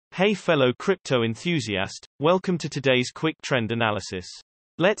Hey fellow crypto enthusiast, welcome to today's quick trend analysis.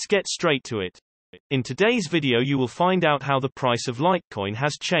 Let's get straight to it. In today's video you will find out how the price of Litecoin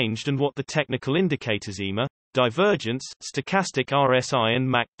has changed and what the technical indicators EMA, divergence, stochastic RSI and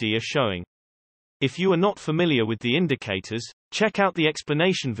MACD are showing. If you are not familiar with the indicators, check out the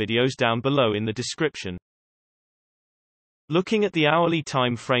explanation videos down below in the description. Looking at the hourly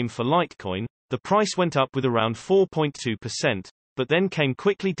time frame for Litecoin, the price went up with around 4.2%. But then came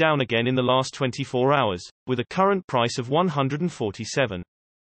quickly down again in the last 24 hours, with a current price of 147.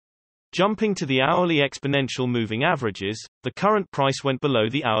 Jumping to the hourly exponential moving averages, the current price went below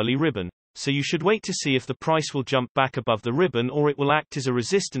the hourly ribbon, so you should wait to see if the price will jump back above the ribbon or it will act as a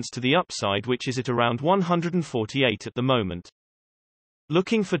resistance to the upside, which is at around 148 at the moment.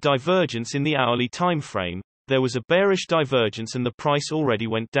 Looking for divergence in the hourly time frame, there was a bearish divergence and the price already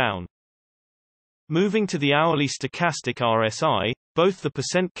went down. Moving to the hourly stochastic RSI, both the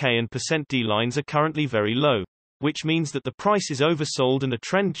 %K and %D lines are currently very low, which means that the price is oversold and a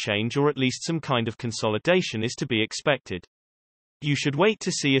trend change or at least some kind of consolidation is to be expected. You should wait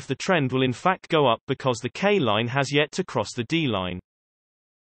to see if the trend will in fact go up because the K line has yet to cross the D line.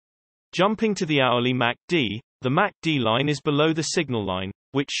 Jumping to the hourly MACD, the MACD line is below the signal line,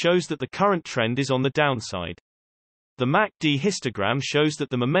 which shows that the current trend is on the downside. The MACD histogram shows that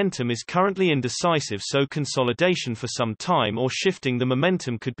the momentum is currently indecisive, so consolidation for some time or shifting the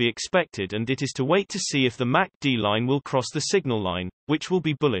momentum could be expected, and it is to wait to see if the MACD line will cross the signal line, which will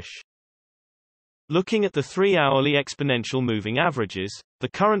be bullish. Looking at the 3-hourly exponential moving averages, the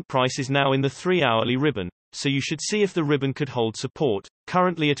current price is now in the 3-hourly ribbon, so you should see if the ribbon could hold support,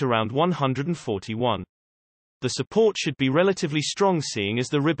 currently at around 141. The support should be relatively strong seeing as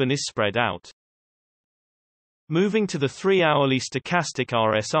the ribbon is spread out. Moving to the 3-hourly stochastic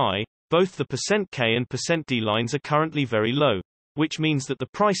RSI, both the %K and %D lines are currently very low, which means that the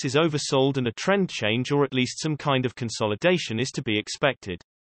price is oversold and a trend change or at least some kind of consolidation is to be expected.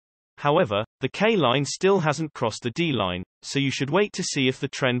 However, the K line still hasn't crossed the D line, so you should wait to see if the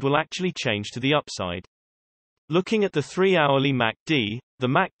trend will actually change to the upside. Looking at the 3-hourly MACD, the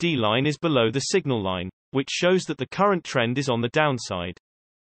MACD line is below the signal line, which shows that the current trend is on the downside.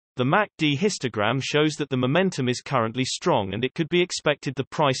 The MACD histogram shows that the momentum is currently strong and it could be expected the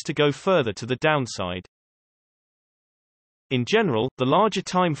price to go further to the downside. In general, the larger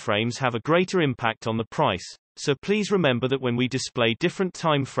time frames have a greater impact on the price, so please remember that when we display different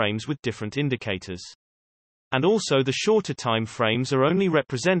time frames with different indicators. And also the shorter time frames are only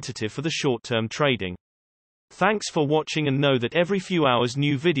representative for the short-term trading. Thanks for watching, and know that every few hours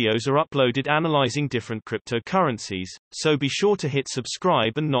new videos are uploaded analyzing different cryptocurrencies, so be sure to hit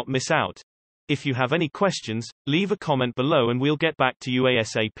subscribe and not miss out. If you have any questions, leave a comment below and we'll get back to you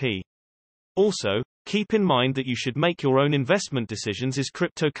ASAP. Also, keep in mind that you should make your own investment decisions as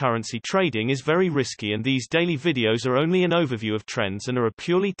cryptocurrency trading is very risky and these daily videos are only an overview of trends and are a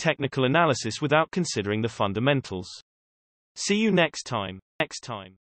purely technical analysis without considering the fundamentals. See you next time.